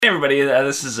everybody,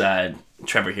 this is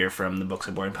Trevor here from the Books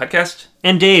Are Boring podcast.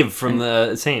 And Dave from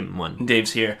the same one.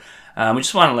 Dave's here. We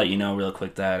just want to let you know real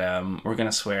quick that we're going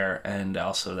to swear, and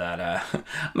also that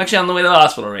I'm actually on the way to the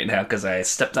hospital right now because I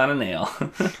stepped on a nail.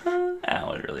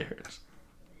 Ow, it really hurts.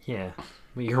 Yeah.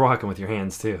 Well, you're walking with your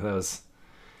hands, too.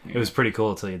 It was pretty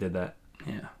cool until you did that.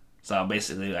 Yeah. So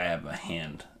basically, I have a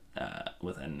hand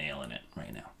with a nail in it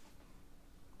right now.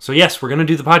 So yes, we're going to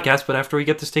do the podcast, but after we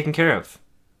get this taken care of.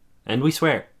 And we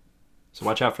swear. So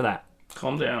watch out for that.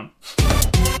 Calm down.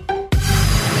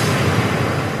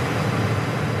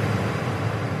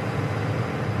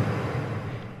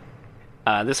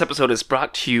 This episode is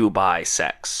brought to you by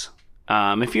sex.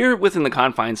 If you're within the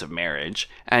confines of marriage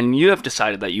and you have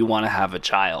decided that you want to have a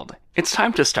child, it's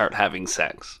time to start having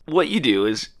sex. What you do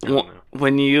is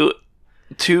when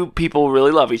two people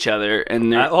really love each other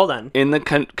and they're hold on. in the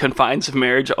confines of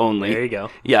marriage only. There you go.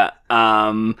 Yeah.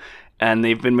 And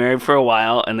they've been married for a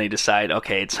while and they decide,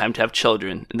 okay, it's time to have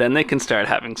children. Then they can start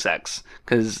having sex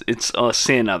because it's a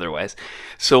sin otherwise.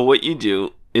 So what you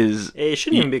do is... It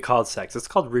shouldn't even be called sex. It's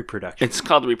called reproduction. It's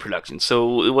called reproduction.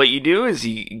 So what you do is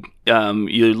you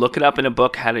look it up in a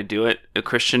book, how to do it, a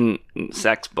Christian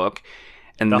sex book.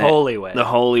 And holy way. The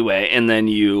holy way. And then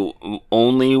you,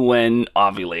 only when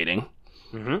ovulating...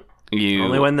 Mm-hmm.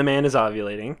 Only when the man is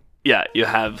ovulating. Yeah, you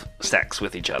have sex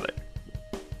with each other.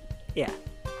 Yeah.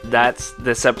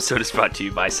 This episode is brought to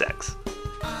you by sex.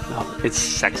 Oh, it's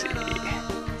sexy.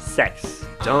 Sex.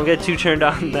 Don't get too turned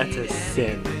on. That's a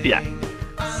sin. Yeah.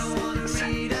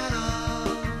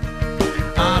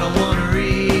 I don't want to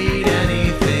read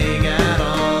anything at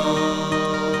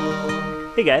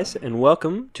all. Hey guys, and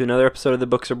welcome to another episode of the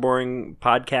Books Are Boring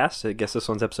podcast. I guess this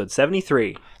one's episode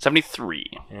 73. 73.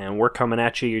 And we're coming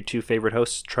at you, your two favorite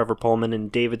hosts, Trevor Pullman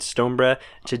and David Stonebra.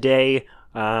 Today,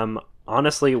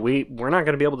 honestly, we're not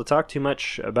going to be able to talk too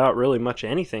much about really much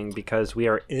anything because we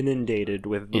are inundated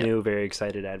with new, very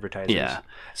excited advertisers. Yeah.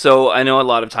 So I know a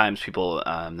lot of times people,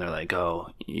 they're like,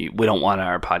 oh, we don't want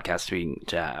our podcast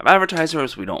to have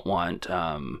advertisers. We don't want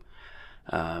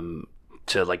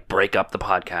to like break up the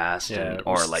podcast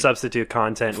or like substitute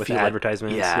content with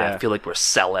advertisements. I feel like we're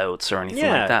sellouts or anything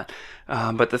like that.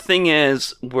 But the thing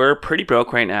is, we're pretty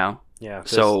broke right now. Yeah.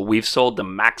 So we've sold the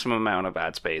maximum amount of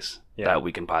ad space that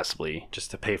we can possibly... Just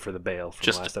to pay for the bail from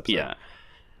the last episode. Yeah.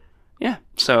 Yeah.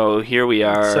 So here we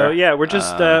are. So yeah, we're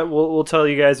just... we'll tell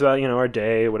you guys about, our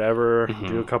day, whatever,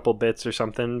 do a couple bits or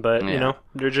something. But,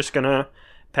 they're just going to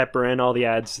pepper in all the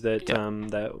ads that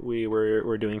that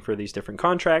we're doing for these different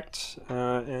contracts.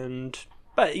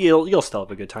 But you'll still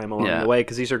have a good time along the way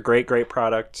because these are great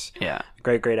products. Yeah.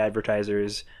 Great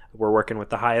advertisers. We're working with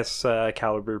the highest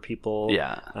caliber people.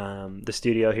 Yeah. The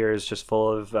studio here is just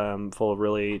full of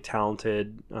really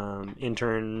talented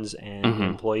interns and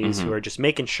employees who are just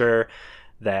making sure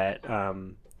that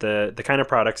the kind of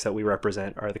products that we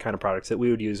represent are the kind of products that we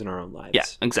would use in our own lives. Yeah,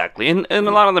 exactly. And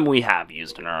a lot of them we have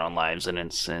used in our own lives, and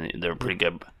they're pretty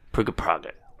good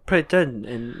product.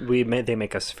 And they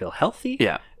make us feel healthy.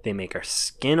 Yeah. They make our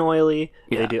skin oily.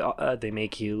 Yeah. They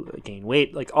make you gain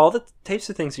weight. Like all the types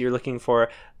of things that you're looking for.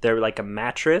 They're like a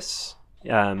mattress.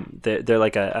 They're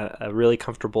like a really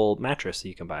comfortable mattress that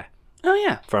you can buy. Oh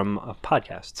yeah, from a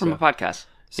podcast. A podcast.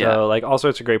 So like all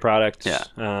sorts of great products. Yeah.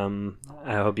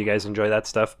 I hope you guys enjoy that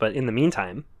stuff. But in the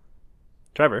meantime,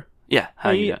 Trevor. Yeah.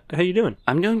 How you doing?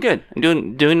 I'm doing good.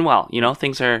 I'm doing well.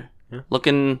 Things are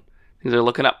looking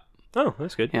up. Oh,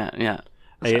 that's good. Yeah.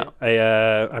 So.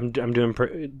 I'm doing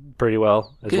pretty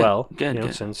well as well.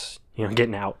 Good. Since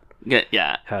getting out.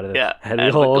 Yeah. Had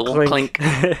the whole clink.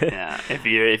 Yeah. If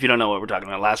you don't know what we're talking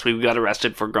about, last week we got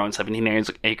arrested for growing 17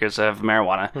 acres of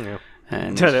marijuana. Yeah.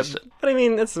 But I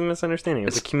mean, that's a misunderstanding.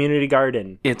 It's a community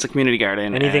garden. It's a community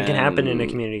garden. Anything can happen in a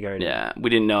community garden. Yeah. We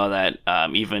didn't know that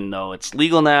even though it's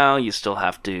legal now, you still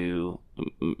have to,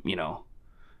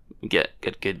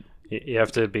 get good. You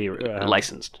have to be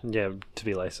licensed. Yeah, to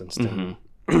be licensed.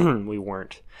 And we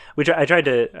weren't. I tried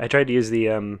to use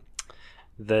the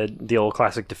old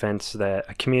classic defense that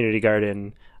a community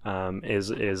garden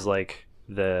is like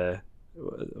the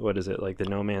what is it, like the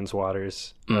no man's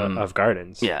waters of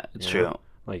gardens. Yeah, it's true.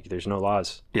 Like there's no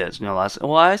laws. Yeah, there's no laws.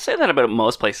 Well, I say that about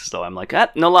most places though. I'm like,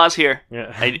 no laws here.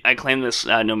 Yeah. I claim this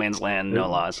no man's land, no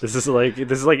laws. This is like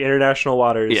international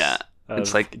waters. Yeah.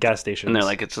 It's like gas stations. And they're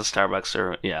like, it's a Starbucks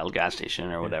or gas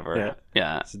station or whatever.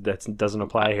 Yeah. That doesn't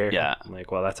apply here. Yeah. I'm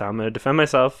like, well, that's how I'm going to defend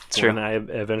myself. It's true. When I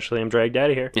eventually am dragged out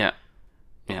of here. Yeah.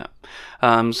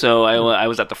 So I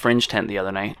was at the Fringe tent the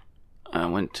other night.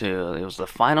 It was the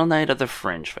final night of the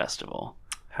Fringe Festival.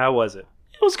 How was it?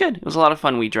 It was good. It was a lot of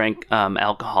fun. We drank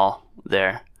alcohol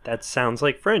there. That sounds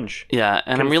like Fringe. Yeah,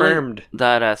 and Confirmed. I'm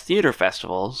really that theater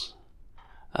festivals,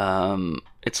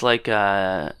 it's like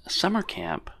a summer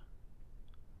camp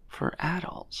for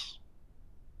adults.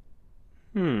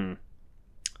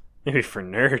 Maybe for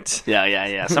nerds.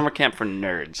 Yeah. Summer camp for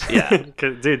nerds. Yeah.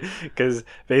 Because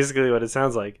basically what it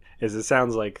sounds like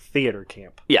theater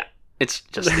camp. Yeah. It's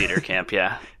just theater camp,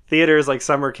 yeah. Theater is like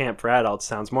summer camp for adults.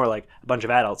 Sounds more like a bunch of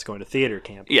adults going to theater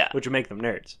camp. Yeah. Which would make them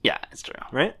nerds. Yeah, it's true.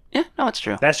 Right? Yeah, no, it's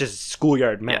true. That's just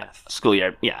schoolyard Yeah. math.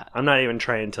 Schoolyard, yeah. I'm not even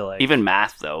trying to like... Even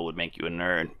math, though, would make you a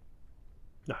nerd.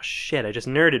 Oh, shit. I just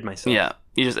nerded myself. Yeah.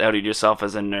 You just outed yourself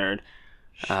as a nerd.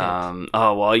 Shit.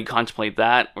 While you contemplate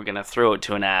that, we're going to throw it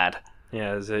to an ad.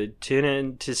 Yeah, so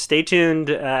stay tuned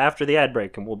after the ad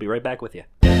break, and we'll be right back with you.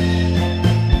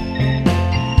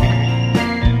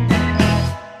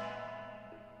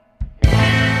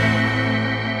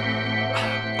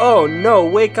 Oh no,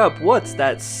 wake up. What's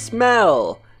that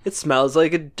smell? It smells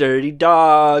like a dirty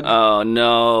dog. Oh,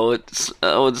 no. It's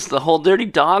the whole dirty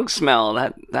dog smell.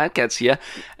 That gets you.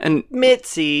 And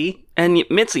Mitzi.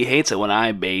 Mitzi hates it when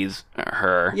I bathe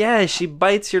her. Yeah, she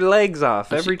bites your legs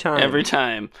off every time. Every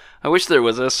time. I wish there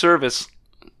was a service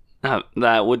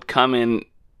that would come in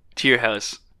to your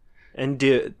house. And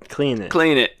clean it.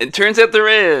 Clean it. It turns out there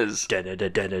is.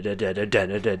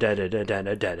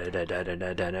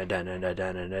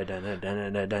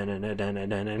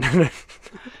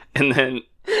 And then...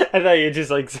 I thought you'd just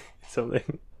like say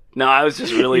something. No, I was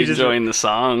just really You just- enjoying the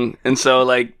song. And so,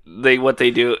 like,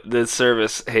 the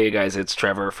service... Hey, guys, it's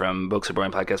Trevor from Books Are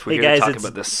Boring Podcast. We're Hey, here guys, to talk it's-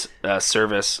 about this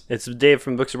service. It's Dave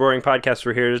from Books Are Boring Podcast.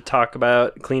 We're here to talk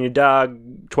about Clean a Dog,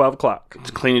 12 o'clock.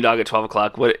 To clean your dog at 12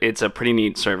 o'clock. It's a pretty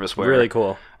neat service where... Really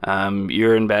cool.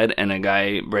 You're in bed and a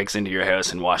guy breaks into your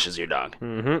house and washes your dog.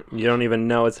 Mm-hmm. You don't even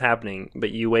know it's happening,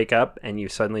 but you wake up and you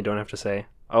suddenly don't have to say,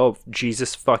 oh,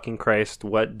 Jesus fucking Christ,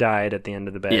 what died at the end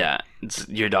of the bed? Yeah,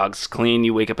 your dog's clean.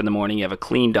 You wake up in the morning, you have a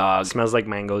clean dog, Smells like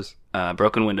mangoes.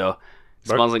 broken window,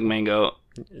 smells like mango.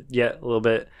 Yeah, a little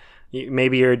bit.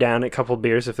 Maybe you're down a couple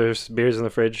beers if there's beers in the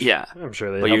fridge. Yeah. I'm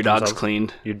sure they But help your dog's themselves.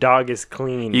 cleaned. Your dog is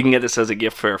clean. You can get this as a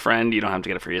gift for a friend. You don't have to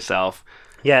get it for yourself.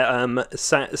 Yeah, go to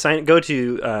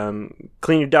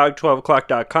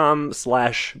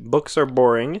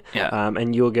cleanyourdog12o'clock.com/booksarebooring. Yeah.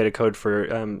 And you'll get a code for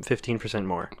 15%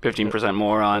 more. 15%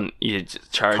 more on you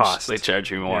charge. Cost. They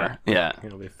charge you more. Yeah.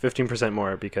 It'll be 15%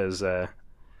 more because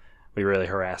we really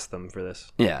harassed them for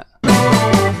this. Yeah.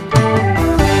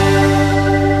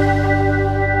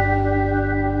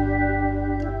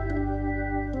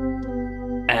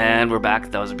 And we're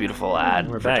back. That was a beautiful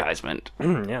advertisement.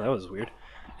 Yeah, that was weird.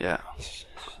 Yeah.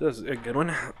 That was a good one.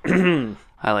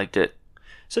 I liked it.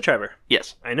 So, Trevor,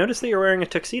 Yes. I noticed that you're wearing a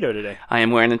tuxedo today. I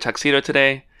am wearing a tuxedo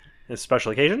today. A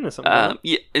special occasion? Is something going on?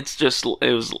 Yeah,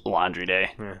 it was laundry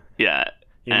day. Yeah.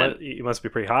 Yeah. You must be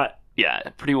pretty hot. Yeah,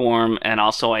 pretty warm. And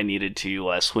also I needed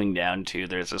to swing down to,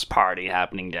 there's this party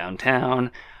happening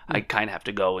downtown. I kind of have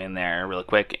to go in there real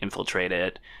quick, infiltrate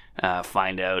it,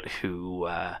 find out who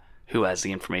has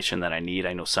the information that I need.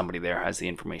 I know somebody there has the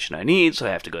information I need, so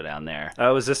I have to go down there.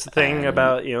 Oh, is this the thing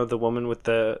about, the woman with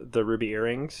the ruby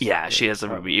earrings? Yeah, she has the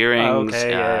ruby earrings.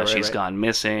 okay, yeah, She's right. gone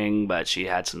missing, but she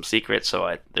had some secrets,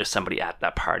 so there's somebody at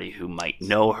that party who might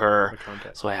know her.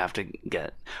 contact. So I have to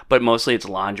get... But mostly it's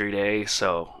laundry day,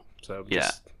 so So Yeah.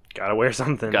 just gotta wear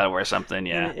something. gotta wear something,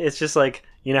 yeah. It's just like,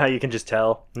 you know how you can just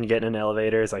tell when you get in an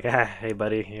elevator, it's like, hey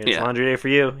buddy, it's Yeah. laundry day for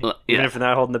you. Even yeah. if you're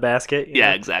not holding the basket. you Yeah,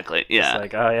 know? exactly, It's yeah.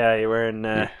 like, oh yeah, you're wearing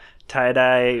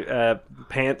tie-dye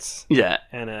pants Yeah,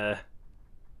 and a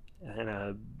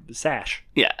sash.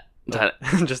 yeah.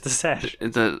 Just a sash.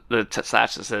 It's the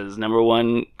sash that says number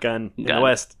one Gun in the gun.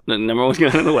 West. The number one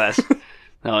gun in the West.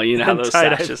 Oh, you know how And those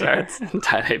tie-dye sashes pants. are.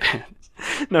 Tie-dye pants.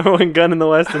 Number one gun in the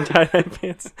West and tie-dye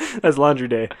pants. That's laundry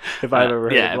day. If I've ever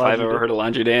heard Yeah, of if I've laundry ever day. heard of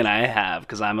laundry day, and I have,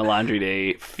 because I'm a laundry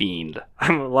day fiend.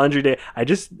 I'm a laundry day.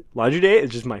 Laundry day is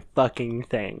just my fucking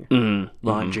thing. Mm-hmm.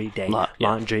 Laundry day. Yeah.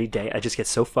 Laundry day. I just get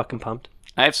so fucking pumped.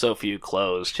 I have so few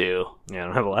clothes, too. Yeah, I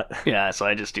don't have a lot. Yeah, so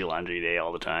I just do laundry day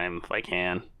all the time, if I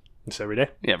can. Just every day.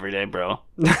 Every day, bro.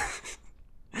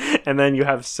 And then you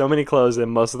have so many clothes and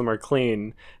most of them are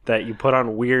clean that you put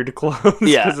on weird clothes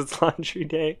Yeah. because it's laundry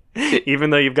day, even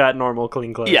though you've got normal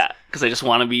clean clothes. Yeah, because I just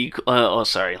want to be...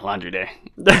 sorry, laundry day.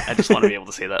 I just want to be able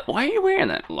to say that. Why are you wearing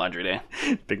that laundry day?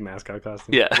 Big mascot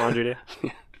costume. Yeah. Laundry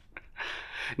day.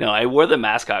 No, I wore the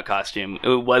mascot costume.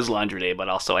 It was laundry day, but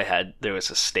also there was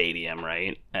a stadium,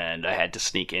 right? And I had to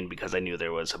sneak in because I knew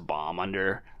there was a bomb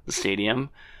under the stadium.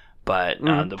 But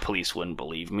the police wouldn't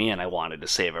believe me, and I wanted to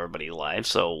save everybody alive.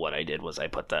 So what I did was I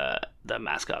put the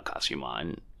mascot costume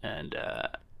on and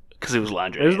because it was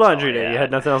laundry. It was day, that's laundry all I day. You had.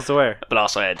 had nothing else to wear. But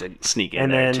also, I had to sneak in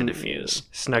And there then to defuse.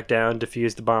 snuck down,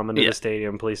 defused the bomb into Yeah. the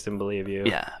stadium. Police didn't believe you.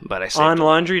 Yeah, but I saved On it.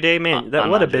 laundry day, man. On What a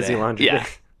laundry busy day. laundry Yeah.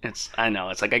 day. I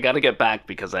know. It's like I got to get back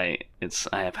because I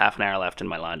have half an hour left in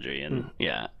my laundry, and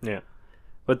yeah. Yeah.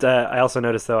 But I also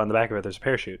noticed, though, on the back of it, there's a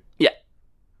parachute. Yeah.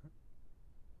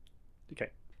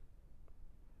 Okay.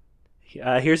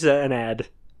 Here's an ad.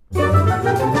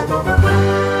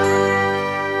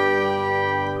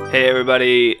 Hey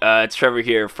everybody, it's Trevor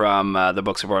here from the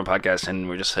Books Are Boring podcast, and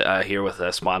we're just here with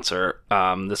a sponsor.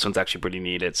 This one's actually pretty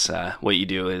neat. It's what you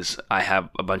do is I have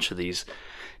a bunch of these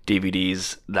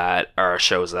DVDs that are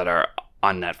shows that are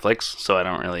on Netflix, so I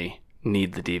don't really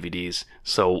need the DVDs.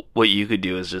 So what you could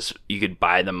do is just you could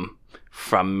buy them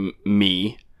from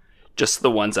me, just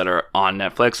the ones that are on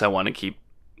Netflix. I want to keep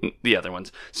the other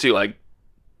ones. So like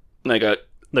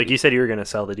You said you were going to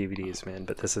sell the DVDs, man,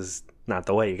 but this is not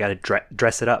the way. You got to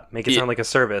dress it up. Make it sound like a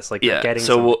service, like you're getting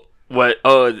some... what?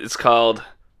 Oh, it's called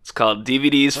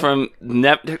DVDs from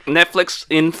Netflix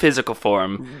in physical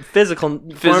form. Physical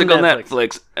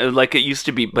Netflix, like it used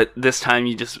to be, but this time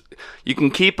you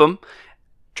can keep them.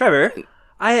 Trevor,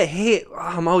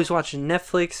 I'm always watching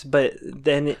Netflix, but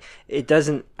then it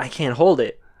doesn't, I can't hold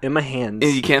it in my hands.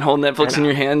 You can't hold Netflix in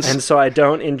your hands. And so I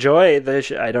don't enjoy the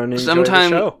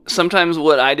show. Sometimes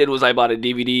what I did was I bought a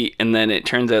DVD, and then it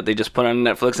turns out they just put it on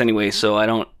Netflix anyway, so I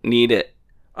don't need it.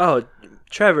 Oh,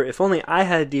 Trevor, if only I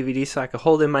had a DVD so I could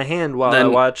hold it in my hand while I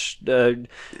watched... You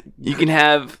can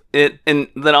have it, and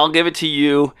then I'll give it to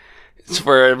you. It's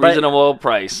for a reasonable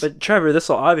price. But Trevor, this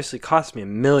will obviously cost me $1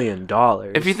 million.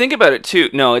 If you think about it too,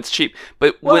 no, it's cheap.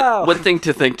 But Wow. one thing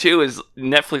to think too is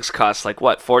Netflix costs like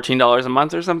what, $14 a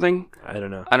month or something? I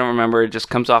don't know. I don't remember. It just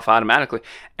comes off automatically.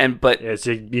 You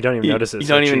don't even notice it. You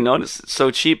don't even notice it's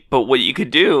so cheap. But what you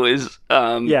could do is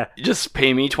just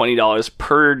pay me $20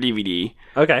 per DVD.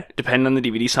 Okay. Depending on the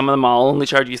DVD. Some of them I'll only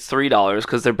charge you $3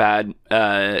 because they're bad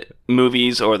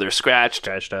movies, or they're scratched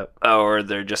up, or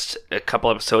they're just a couple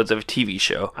episodes of a TV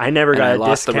show. I never got a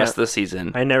lost discount. The rest of the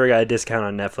season. I never got a discount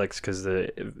on Netflix because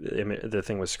the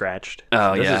thing was scratched.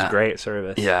 Oh, this yeah. is great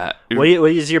service. Yeah. What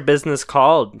is your business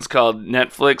called? It's called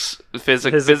Netflix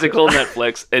Physical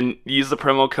Netflix, and use the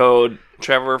promo code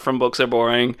Trevor from Books Are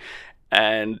Boring,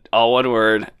 and all one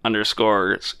word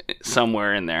 _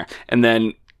 somewhere in there, and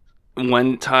then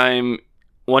one time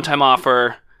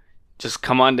offer. Just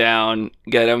come on down,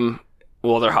 get them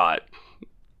while they're hot.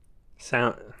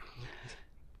 Selling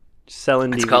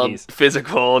It's DVDs. called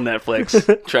Physical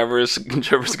Netflix. Trevor's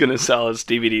gonna sell his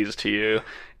DVDs to you.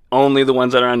 Only the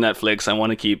ones that are on Netflix. I want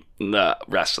to keep the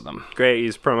rest of them. Great.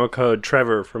 Use promo code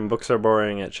Trevor from Books Are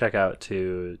Boring at checkout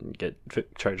to get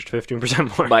charged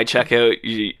 15% more. By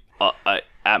checkout,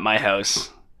 at my house.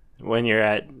 When you're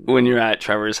at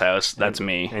Trevor's house, that's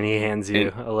me. And he hands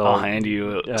you a little... I'll hand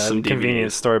you some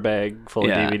convenience DVDs. store bag full of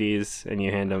DVDs, and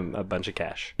you hand him a bunch of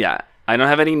cash. Yeah. I don't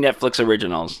have any Netflix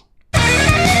originals.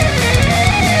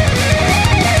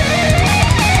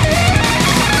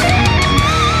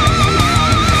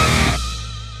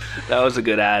 That was a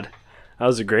good ad. That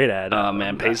was a great ad. Oh,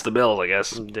 man. Pays the bills, I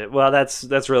guess. Well,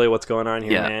 that's really what's going on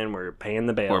here, Yeah. man. We're paying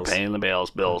the bills. We're paying the bills.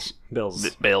 Bills.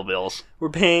 Bail bills. We're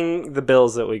paying the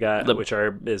bills that we got, which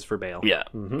is for bail. Yeah.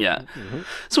 Yeah.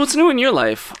 So what's new in your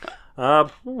life?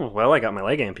 Well, I got my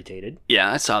leg amputated.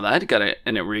 Yeah, I saw that.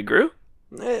 And it regrew?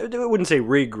 I wouldn't say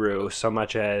regrew so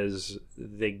much as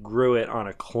they grew it on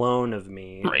a clone of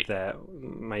me that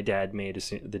my dad made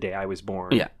the day I was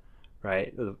born. Yeah.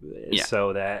 Right? Yeah.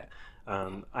 So that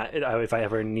if I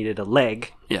ever needed a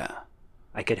leg, Yeah.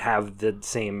 I could have the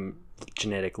same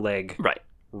genetic leg Right.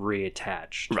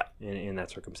 reattached Right. in that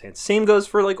circumstance. Same goes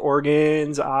for like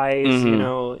organs, eyes,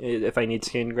 if I need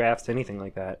skin grafts, anything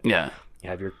like that. Yeah. You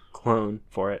have your clone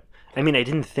for it. I mean, I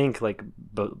didn't think like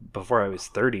before I was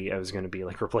 30 I was going to be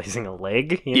like replacing a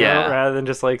leg, know, rather than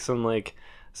just like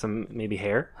some maybe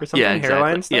hair or something,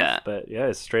 hairline stuff. Yeah. But yeah,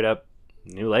 it's straight up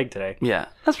new leg today. Yeah.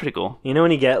 That's pretty cool. You know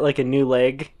when you get like a new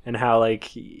leg and how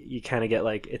like you kind of get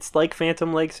like it's like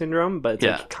phantom leg syndrome, but it's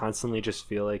like you constantly just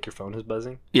feel like your phone is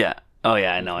buzzing. Yeah. Oh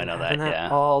yeah, I know that. Yeah.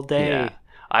 All day. Yeah.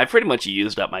 I pretty much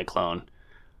used up my clone.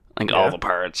 Like all the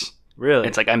parts. Really?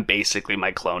 It's like I'm basically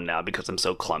my clone now because I'm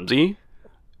so clumsy.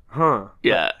 Huh.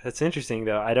 Yeah. That's interesting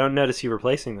though. I don't notice you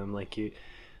replacing them. Like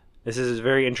this is a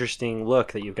very interesting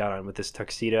look that you've got on with this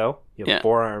tuxedo. You have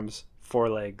 4 arms, 4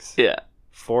 legs. Yeah.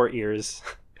 4 ears.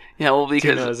 Yeah, well,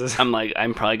 because noses.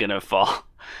 I'm probably going to fall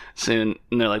soon.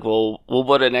 And they're like, well, we'll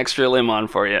put an extra limb on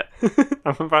for you.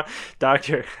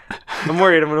 Doctor, I'm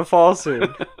worried I'm going to fall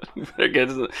soon. Better get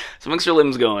some extra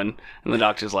limbs going. And the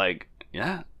doctor's like,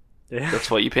 yeah,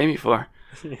 that's what you pay me for.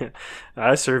 Yeah.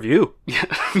 I serve you. Yeah.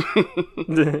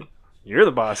 You're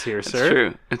the boss here,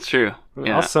 sir. It's true.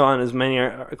 Yeah. I'll sew on as many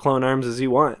clone arms as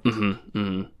you want. Mm-hmm.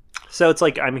 Mm-hmm. So it's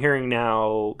like I'm hearing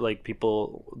now, like,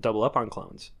 people double up on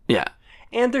clones. Yeah.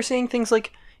 And they're saying things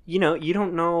like, you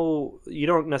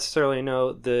don't necessarily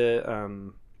know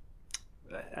the,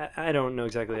 I don't know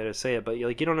exactly how to say it, but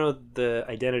like you don't know the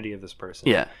identity of this person.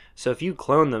 Yeah. So if you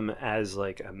clone them as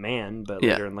like a man, but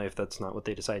Yeah. later in life that's not what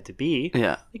they decide to be,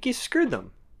 Yeah. like you screwed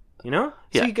them, you know?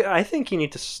 Yeah. So I think you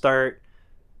need to start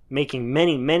making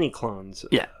many, many clones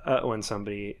Yeah. when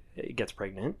somebody gets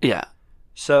pregnant. Yeah.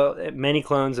 So many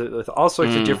clones with all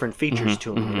sorts of different features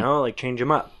to them, mhm. you know, like change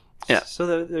them up. Yeah. So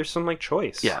that there's some like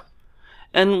choice. Yeah.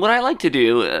 And what I like to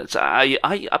do is I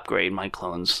upgrade my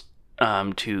clones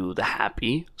to the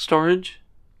happy storage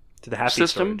To the happy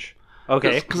system. storage.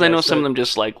 Okay. Because I know some of them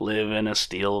just like live in a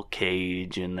steel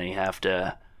cage and they have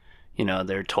to,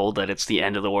 they're told that it's the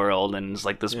end of the world and it's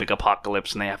like this big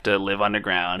apocalypse and they have to live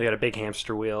underground. They got a big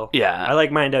hamster wheel. Yeah. I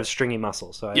like mine to have stringy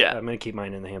muscles, so Yeah. I'm going to keep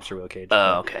mine in the hamster wheel cage.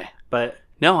 Oh, okay. But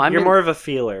No, you're more of a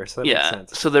feeler, so that makes yeah.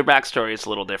 sense. So their backstory is a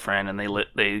little different, and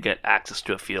they get access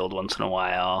to a field once in a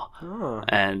while, Oh,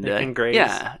 and they can graze.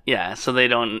 yeah. So they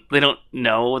don't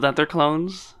know that they're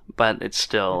clones, but it's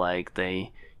still like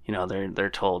they're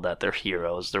told that they're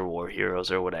heroes, they're war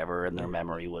heroes or whatever, and their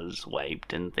memory was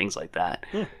wiped and things like that.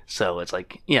 Yeah. So it's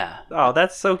like yeah, Oh,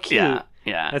 that's so cute.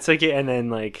 yeah, That's so cute. And then,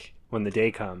 like, when the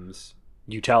day comes,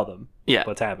 you tell them yeah,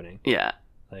 what's happening. yeah.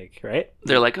 Like, right?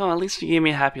 They're like, oh, at least you gave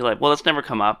me a happy life. Well, it's never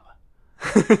come up.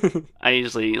 I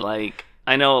usually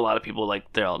I know a lot of people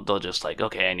like they'll just like,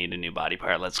 okay, I need a new body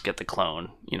part. Let's get the clone.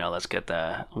 Let's get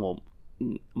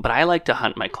but I like to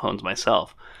hunt my clones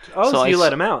myself. Oh, so you let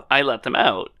them out. I let them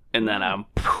out, and then I'm,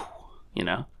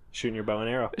 Shooting your bow and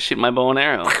arrow. shoot my bow and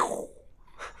arrow.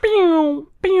 Pew,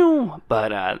 pew.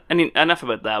 But enough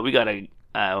about that. We gotta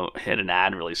hit an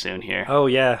ad really soon here. Oh,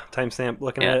 yeah. Timestamp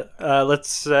looking at it.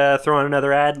 Let's throw on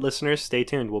another ad. Listeners, stay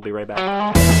tuned. We'll be right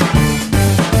back.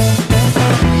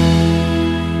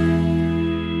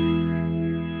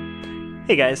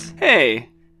 Hey, guys. Hey,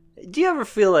 Do you ever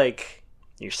feel like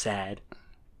you're sad?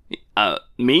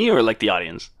 me or like the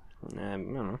audience? I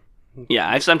don't know. Yeah,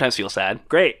 I sometimes feel sad.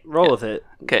 Great. Roll with it.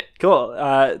 Okay. Cool.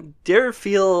 Do you ever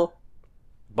feel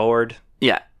bored?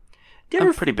 Yeah, Do you I'm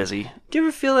ever, pretty busy. do you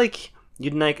ever feel like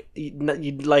you'd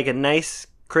like a nice,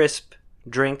 crisp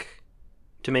drink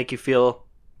to make you feel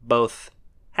both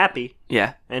happy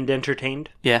Yeah, and entertained?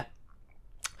 yeah.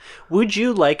 Would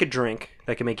you like a drink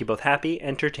that can make you both happy,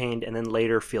 entertained, and then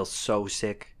later feel so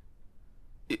sick?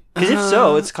 Because if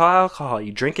so, it's called alcohol.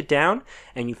 You drink it down,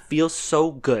 and you feel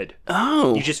so good.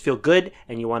 Oh, You just feel good,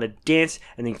 and you want to dance,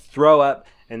 and then you throw up,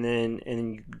 and then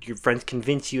your friends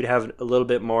convince you to have a little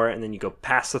bit more, and then you go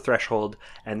past the threshold,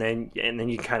 and then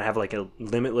you kind of have like a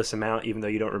limitless amount, even though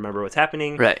you don't remember what's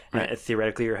happening. Right.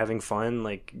 Theoretically, you're having fun.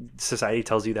 Like society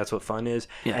tells you that's what fun is,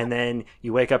 Yeah. and then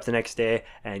you wake up the next day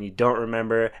and you don't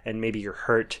remember, and maybe you're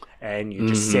hurt, and you're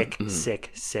just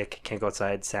sick, can't go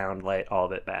outside, sound, light, all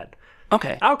of it bad.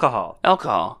 Okay. Alcohol.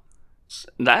 Alcohol.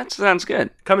 That sounds good.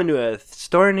 Coming to a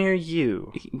store near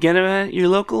you. Get them at your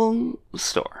local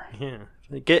store. Yeah.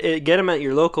 Get them at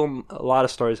your local. A lot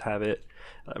of stores have it.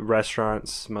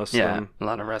 Restaurants, most of Yeah, them. a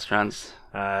lot of restaurants.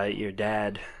 Your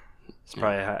dad is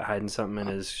probably hiding something in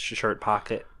his shirt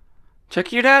pocket.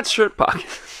 Check your dad's shirt pocket.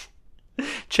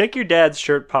 Check your dad's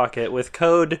shirt pocket with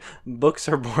code Books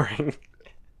Are Boring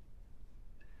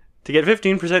to get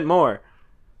 15% more.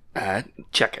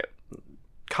 Check it.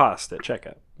 Cost at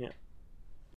checkout. Yeah.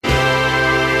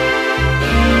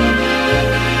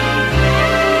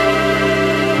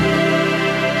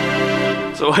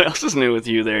 So what else is new with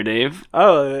you there, Dave?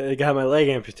 Oh, I got my leg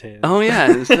amputated. Oh yeah,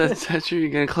 is that true? You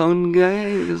got a clone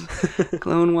guy?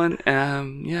 Clone one?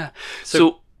 Yeah.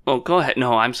 So, go ahead.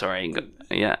 No, I'm sorry.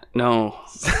 Yeah, no.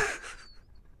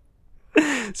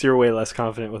 So you're way less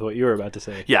confident with what you were about to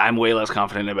say. Yeah, I'm way less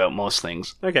confident about most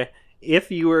things. Okay. If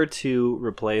you were to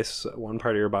replace one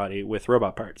part of your body with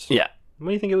robot parts, Yeah, what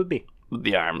do you think it would be?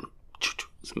 the arm.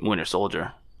 Winter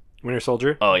Soldier. Winter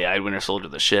Soldier? Oh yeah, I'd Winter Soldier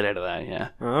the shit out of that. Yeah.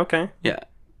 Oh, okay. Yeah.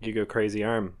 You go crazy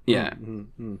arm. Yeah.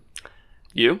 Mm-hmm.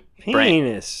 You? Brain.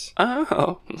 Penis.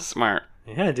 Oh, smart.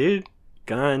 Yeah, dude.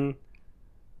 Gun.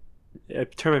 I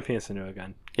turn my penis into a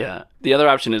gun. Yeah. The other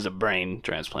option is a brain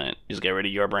transplant. You just get rid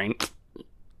of your brain.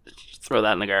 Just throw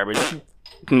that in the garbage.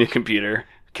 New computer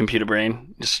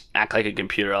brain. Just act like a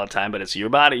computer all the time, but it's your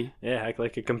body. Yeah, act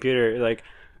like a computer, like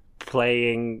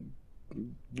playing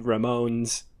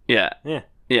Ramones. Yeah. Yeah.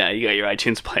 Yeah, you got your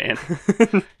iTunes playing.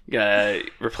 You gotta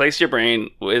replace your brain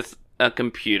with a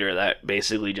computer that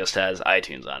basically just has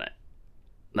iTunes on it.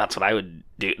 That's what I would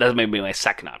do. That may be my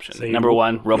second option. So number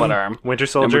 1, robot arm. Winter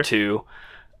Soldier. Number 2,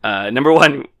 number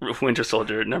 1, Winter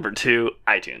Soldier. Number 2,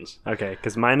 iTunes. Okay,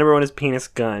 because my number 1 is penis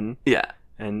gun, Yeah.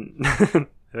 and I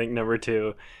think number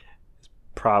 2 is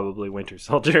probably Winter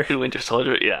Soldier. Winter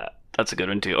Soldier. Yeah, that's a good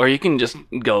one too. Or you can just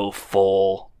go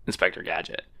full Inspector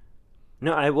Gadget.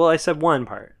 No, I said one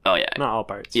part, Oh yeah. not all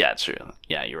parts. Yeah, it's true.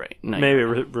 Yeah, you're right. No, Maybe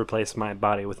replace my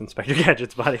body with Inspector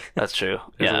Gadget's body. that's true.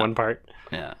 As Yeah. one part.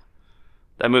 Yeah.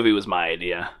 That movie was my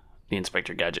idea. The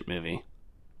Inspector Gadget movie.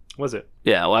 Was it?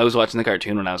 Yeah, well, I was watching the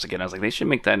cartoon when I was a kid. I was like, they should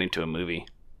make that into a movie.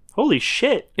 Holy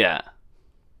shit! Yeah.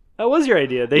 That was your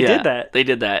idea. They Yeah, did that. They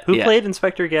did that. Who yeah. played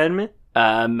Inspector Gadget?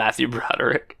 Matthew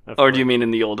Broderick. Of Or course. do you mean in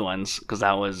the old ones? Because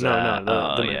that was... No,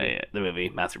 the movie. yeah, the movie.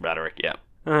 Matthew Broderick, yeah.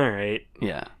 All right.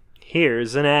 Yeah.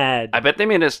 Here's an ad. I bet they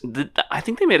made I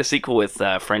think they made a sequel with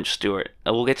French Stewart.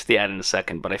 We'll get to the ad in a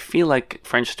second, but I feel like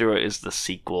French Stewart is the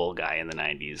sequel guy in the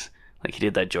 90s. Like, he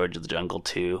did that George of the Jungle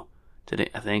 2. Did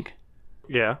it, I think?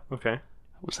 Yeah. Okay.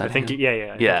 Was that I think. him? Yeah. I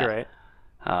Yeah. think you're right.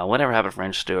 Whatever happened to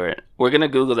French Stewart? We're going to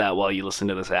Google that while you listen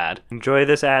to this ad. Enjoy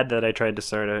this ad that I tried to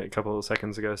start a couple of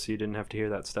seconds ago, so you didn't have to hear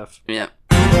that stuff. Yeah.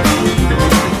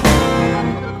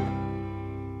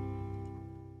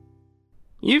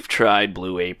 You've tried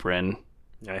Blue Apron.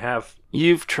 I have.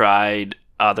 You've tried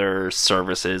other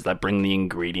services that bring the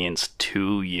ingredients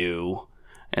to you,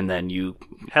 and then you...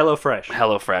 HelloFresh.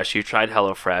 HelloFresh. You've tried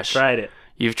HelloFresh. Tried it.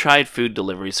 You've tried food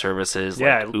delivery services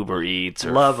Yeah, like Uber Eats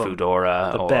or love 'em.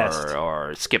 Foodora The best.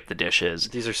 or Skip the Dishes.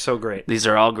 These are so great. These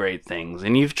are all great things,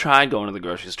 and you've tried going to the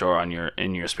grocery store in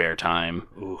your spare time.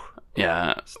 Ooh,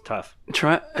 Yeah, it's tough.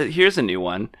 try. Here's a new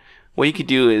one. What you could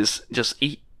do is just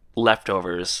eat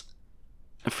leftovers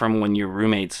from when your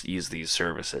roommates use these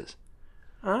services.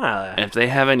 Ah, If they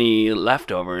have any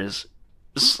leftovers,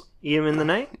 just eat them in the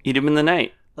night eat them in the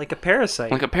night, like a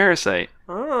parasite. like a parasite.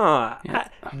 Ah,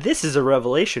 this is a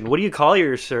revelation. What do you call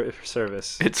your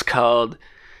service? It's called.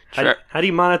 How do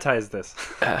you monetize this?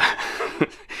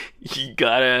 You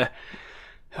gotta.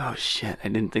 Oh shit! I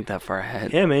didn't think that far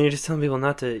ahead. Yeah, man, you're just telling people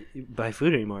not to buy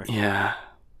food anymore. Yeah.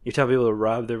 You're telling people to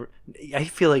rob their. I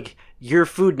feel like your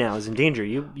food now is in danger.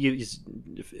 You use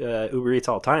Uber Eats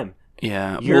all the time.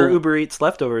 Yeah. Your well, Uber Eats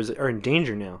leftovers are in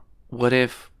danger now. What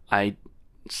if I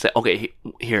say, okay,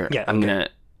 here, Yeah,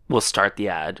 we'll start the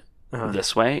ad Uh-huh.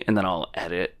 this way, and then I'll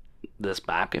edit this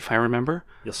back if I remember.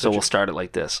 You'll So switch we'll it. start it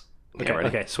like this. Okay, ready?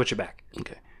 okay, switch it back.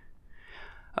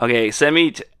 Okay, send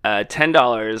me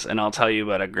 $10, and I'll tell you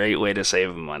about a great way to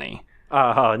save money.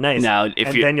 Oh, nice. Now, if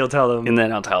and you then you'll tell them. and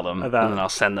then I'll tell them, About- and then I'll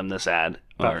send them this ad.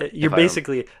 Or you're if I-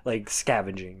 basically like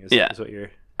scavenging. Is what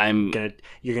I'm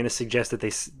you're gonna suggest that they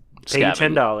pay you Scavenge.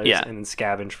 $10 Yeah. and then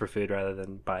scavenge for food rather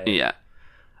than buy it. yeah.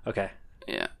 Okay.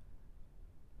 Yeah.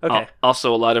 Okay.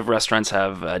 Also, a lot of restaurants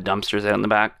have dumpsters out in the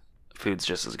back. Food's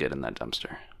just as good in that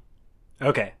dumpster.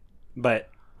 Okay. But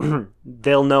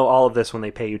they'll know all of this when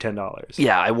they pay you $10.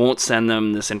 Yeah, I won't send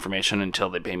them this information until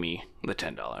they pay me the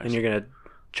 $10. And you're gonna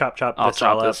chop I'll this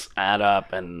all chop up, this ad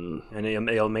up and and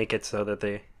it'll make it so that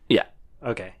they. yeah.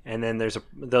 Okay. And then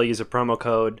they'll use a promo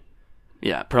code.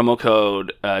 Yeah, promo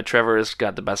code. Trevor's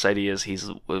got the best ideas. He's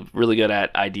really good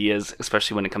at ideas,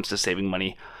 especially when it comes to saving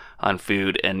money on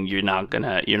food. And you're not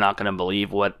gonna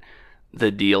believe what the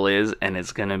deal is, and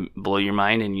it's gonna blow your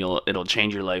mind, and it'll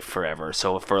change your life forever.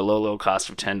 So for a low cost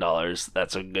of $10,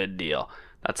 that's a good deal.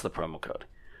 That's the promo code.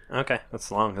 Okay.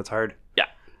 That's long. That's hard. Yeah.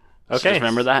 So Okay. just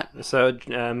remember that. So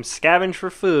scavenge for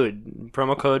food.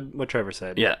 Promo code. What Trevor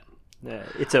said. Yeah.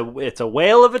 It's a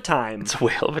whale of a time. It's a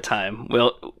whale of a time.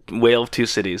 Whale of two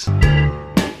cities.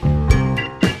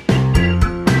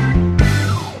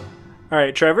 All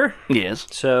right, Trevor. Yes.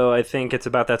 So I think it's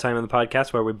about that time in the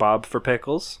podcast where we bob for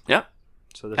pickles. Yeah.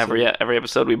 So this Every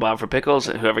episode we bob for pickles.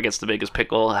 Whoever gets the biggest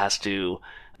pickle has to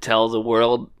tell the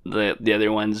world the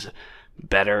other one's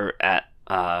better at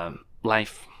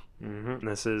life.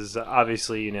 This is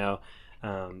obviously,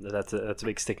 that's a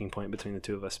big sticking point between the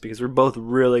two of us because we're both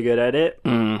really good at it.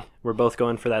 We're both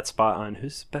going for that spot on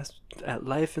who's best at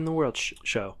life in the world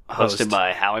show. Hosted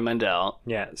by Howie Mandel.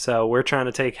 Yeah, so we're trying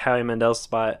to take Howie Mandel's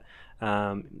spot.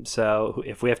 So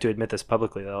if we have to admit this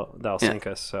publicly, they'll sink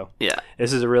us. So Yeah.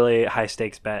 this is a really high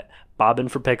stakes bet. Bobbing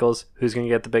for pickles. Who's going to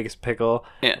get the biggest pickle?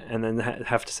 Yeah. And then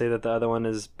have to say that the other one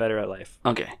is better at life.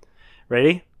 Okay.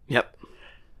 Ready? Yep.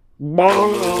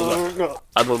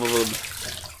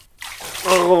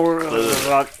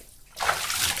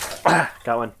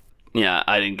 Got one. Yeah,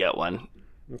 I didn't get one.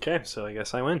 Okay, so I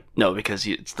guess I win. No, because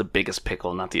it's the biggest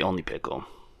pickle, not the only pickle.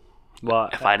 Well,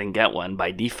 If I didn't get one,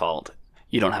 by default,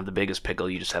 you don't have the biggest pickle,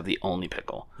 you just have the only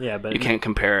pickle. yeah, but You can't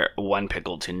compare one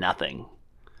pickle to nothing.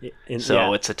 in- So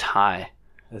yeah. it's a tie.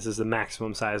 This is the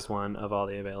maximum sized one of all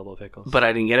the available pickles. But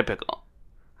I didn't get a pickle.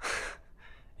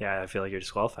 Yeah, I feel like you're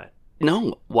disqualified.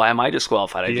 No, why am I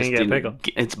disqualified? You I just didn't get a didn't.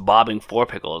 It's bobbing for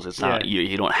pickles. It's not. Yeah.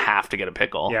 You don't have to get a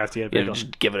pickle. You have to get a You pickle.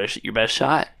 just give it your best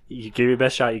shot. You give your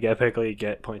best shot, you get a pickle, you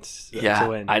get points to Yeah,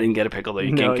 win. I didn't get a pickle though.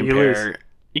 You No, can't you compare. lose.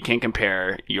 You can't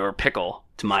compare your pickle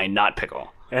to my not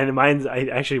pickle. And mine's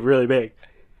actually really big.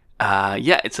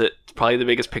 Yeah, it's probably the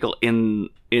biggest pickle in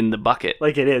the bucket.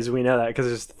 Like it is, we know that because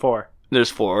there's 4. There's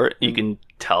 4. You can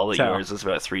tell that Tell. yours is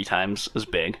about 3 times as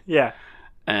big. Yeah,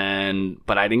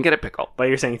 But I didn't get a pickle. but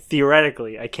you're saying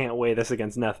theoretically, I can't weigh this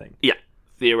against nothing. Yeah,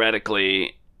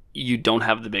 theoretically, you don't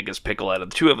have the biggest pickle out of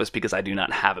the 2 of us because I do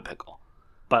not have a pickle.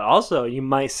 But also, you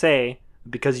might say,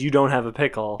 because you don't have a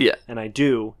pickle, Yeah. and I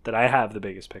do, that I have the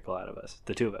biggest pickle out of us,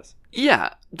 the 2 of us.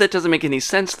 Yeah, that doesn't make any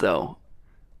sense though.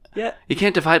 Yeah, You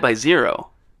can't divide by 0.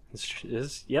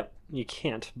 yep, you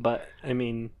can't. But I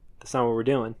mean, that's not what we're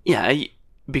doing. Yeah,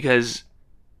 because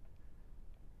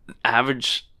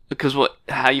average. Because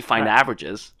how you find Alright.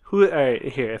 averages? All right,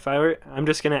 here. I'm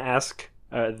just gonna ask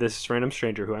this random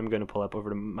stranger who I'm gonna pull up over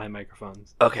to my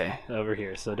microphones Okay. over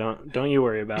here. So don't you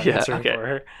worry about Yeah, answering okay. for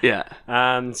her. Yeah.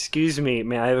 Excuse me,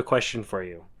 I have a question for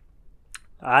you.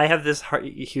 I have this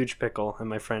huge pickle, and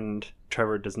my friend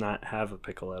Trevor does not have a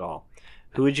pickle at all.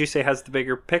 Who would you say has the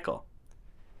bigger pickle?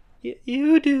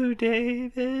 You do,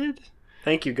 David.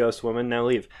 Thank you, Ghost Woman. Now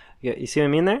leave. You see what I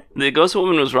mean there? The ghost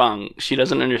woman was wrong. She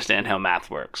doesn't understand how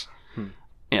math works.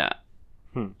 Yeah.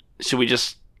 Should we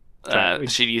just?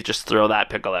 Should you just throw that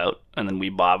pickle out, and then we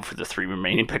bob for the 3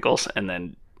 remaining pickles, and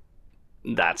then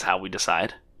that's how we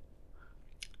decide?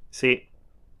 See,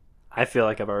 I feel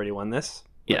like I've already won this.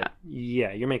 Yeah.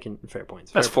 Yeah, you're making fair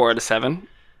points. That's 4 out of 7.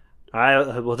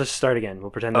 We'll just start again. We'll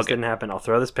pretend this Okay. didn't happen. I'll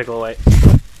throw this pickle away.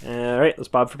 All right, let's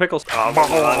bob for pickles. Got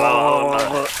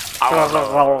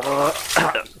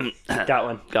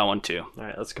one. Got one too. All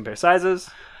right, let's compare sizes.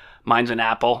 Mine's an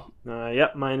apple.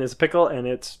 Yep, mine is a pickle, and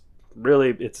it's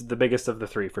the biggest of the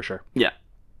 3 for sure. Yeah.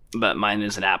 But mine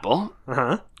is an apple.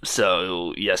 Uh-huh.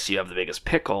 So, yes, you have the biggest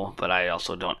pickle, but I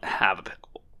also don't have a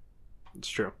pickle. It's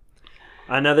true.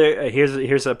 Another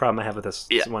here's a problem I have with this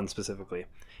Yeah. one specifically.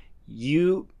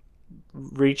 You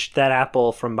reached that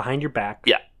apple from behind your back.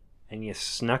 Yeah. And you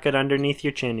snuck it underneath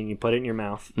your chin and you put it in your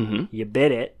mouth. Mm-hmm. You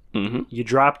bit it. Mm-hmm. You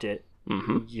dropped it.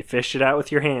 Mm-hmm. You fished it out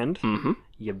with your hand. Mm-hmm.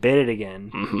 You bit it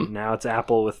again. Mhm. Now it's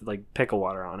apple with like pickle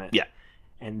water on it. Yeah.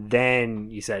 And then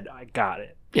you said, I got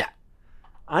it. Yeah.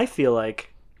 I feel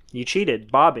like you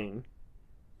cheated bobbing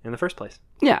in the first place.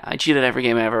 Yeah, I cheated every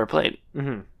game I ever played.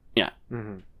 Mm-hmm. Yeah.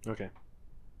 Mm-hmm. Okay.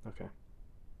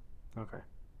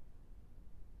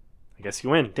 I guess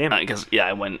you win. Damn it. Because, yeah,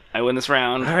 I win this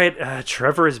round. All right,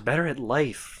 Trevor is better at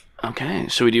life. Okay,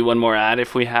 should we do one more ad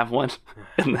if we have one?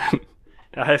 And then...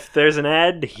 If there's an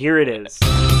ad, here it is.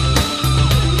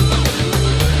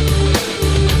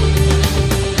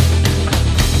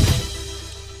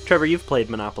 Trevor, you've played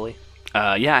Monopoly.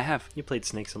 Yeah, I have. You played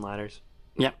Snakes and Ladders.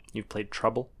 Yep. You've played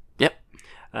Trouble. Yep.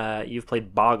 You've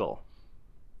played Boggle.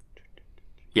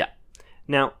 Yeah.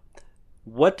 Now,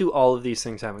 what do all of these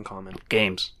things have in common?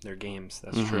 Games. They're games.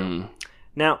 That's true. Mhm.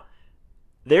 Now,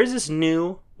 there's this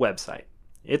new website.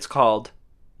 It's called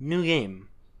New Game.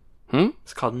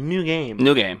 It's called New Game.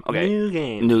 New Game. Okay. New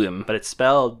Game. New Game. But it's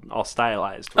spelled all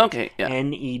stylized. Okay, yeah.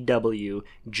 Newgame.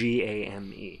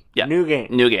 Yeah. New Game.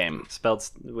 New Game. Spelled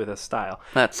with a style.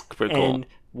 That's pretty cool. And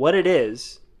what it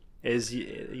is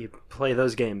you play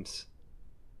those games.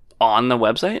 On the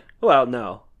website? Well,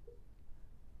 no.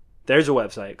 There's a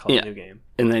website called Yeah. New Game.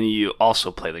 And then you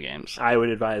also play the games. I would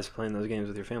advise playing those games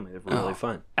with your family. They're really Oh.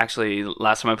 fun. Actually,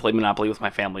 last time I played Monopoly with my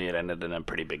family, it ended in a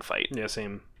pretty big fight. Yeah,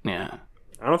 same. Yeah.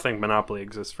 I don't think Monopoly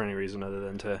exists for any reason other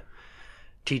than to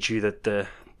teach you that the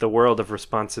world of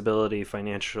responsibility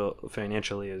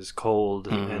financially is cold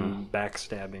and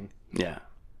backstabbing. Yeah.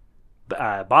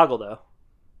 Boggle, though,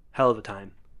 hell of a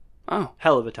time. Oh.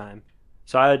 Hell of a time.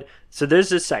 So there's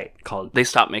this site called They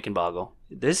stopped making Boggle.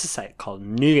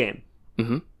 New Game.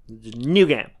 Mm-hmm. New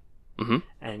Game. Mm-hmm.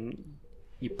 And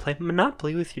you play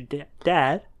Monopoly with your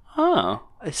dad. Oh.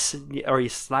 Or you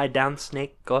slide down the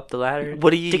snake, go up the ladder. What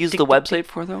do you use the website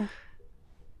for, though?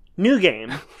 New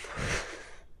Game.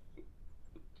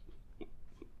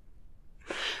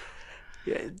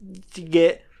 You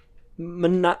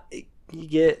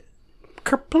get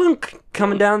kerplunk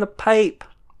coming down the pipe.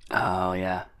 Oh,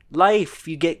 yeah. Life,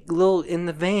 you get little in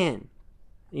the van.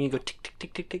 And you go tick, tick,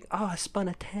 tick, tick, tick. Oh, I spun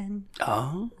a 10.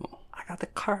 Oh. I got the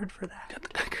card for that. Got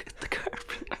the card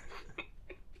for that.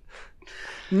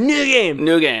 New Game.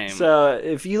 New Game. So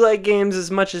if you like games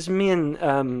as much as me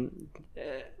and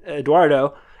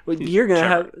Eduardo, you're gonna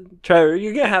have Trevor.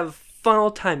 You're gonna have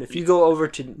final time, if you go over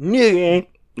to Nougat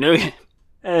Nougat.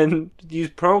 and use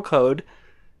promo code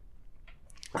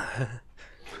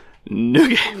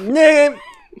Nougat. Nougat,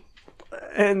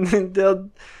 and they'll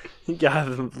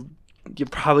you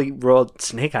probably roll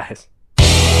snake eyes.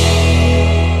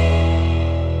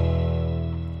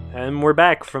 And we're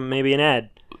back from maybe an ad.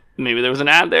 Maybe there was an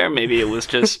ad there. Maybe it was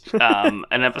just an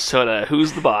episode of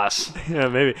Who's the Boss? Yeah,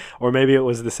 maybe. Or maybe it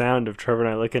was the sound of Trevor and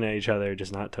I looking at each other,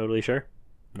 just not totally sure.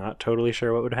 Not totally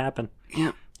sure what would happen.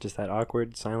 Yeah. Just that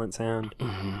awkward, silent sound.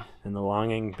 Mm-hmm. And the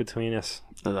longing between us.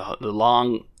 The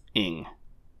long-ing.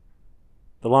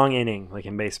 The long inning, like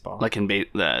in baseball. Like in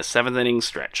the seventh inning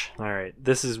stretch. All right.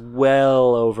 This is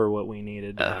well over what we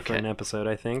needed for Okay. an episode,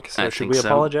 I think. So I should think we so.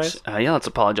 apologize? Yeah, let's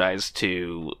apologize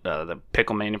to the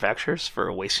pickle manufacturers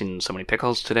for wasting so many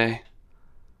pickles today.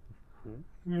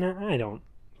 No, I don't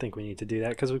think we need to do that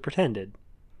because we pretended.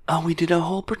 Oh, we did a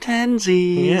whole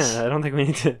pretensies. Yeah, I don't think we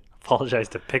need to apologize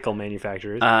to pickle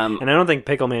manufacturers. Um, And I don't think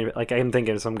like I'm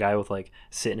thinking of some guy with like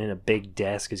sitting in a big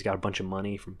desk who's got a bunch of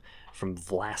money from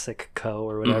Vlasic Co.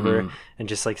 or whatever, Mhm. and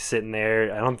just like sitting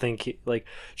there. I don't think like,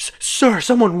 sir,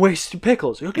 someone wasted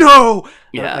pickles. Like, no,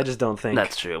 Yeah, I just don't think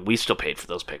that's true. We still paid for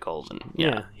those pickles, and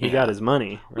he got his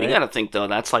money. Right? You gotta think though,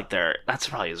 that's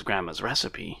probably his grandma's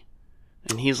recipe,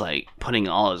 and he's like putting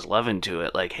all his love into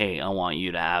it. Like, hey, I want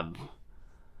you to have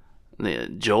the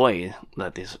joy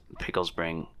that these pickles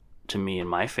bring to me and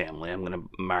my family. I'm gonna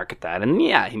market that, and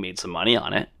yeah, he made some money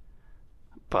on it,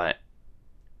 but.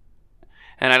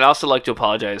 And I'd also like to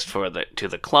apologize to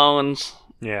the clones.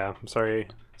 Yeah, I'm sorry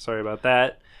about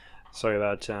that. Sorry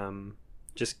about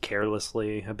just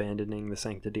carelessly abandoning the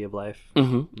sanctity of life,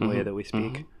 the way that we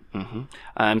speak.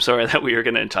 I'm sorry that we were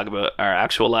going to talk about our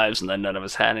actual lives and then none of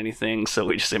us had anything, so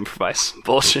we just improvised some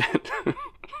bullshit.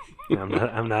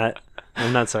 I'm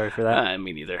not sorry for that.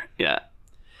 Me neither. Yeah.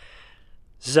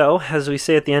 So, as we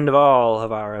say at the end of all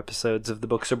of our episodes of the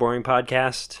Books Are Boring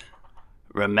podcast,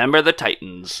 remember the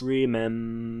Titans.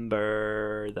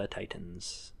 Remember the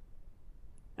Titans.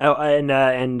 Oh,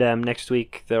 and next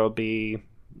week there'll be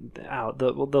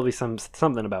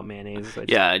something about mayonnaise.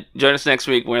 Yeah, join us next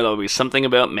week where there'll be something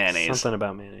about mayonnaise. Something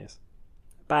about mayonnaise.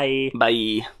 Bye.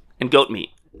 Bye. And goat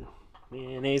meat.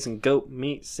 Mayonnaise and goat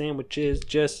meat sandwiches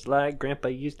just like Grandpa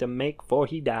used to make before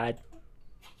he died.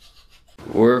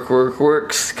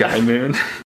 Work, Sky Moon.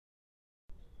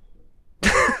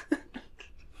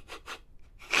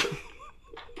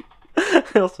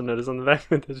 I also noticed on the back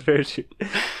of this parachute.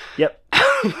 Yep.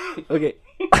 Okay.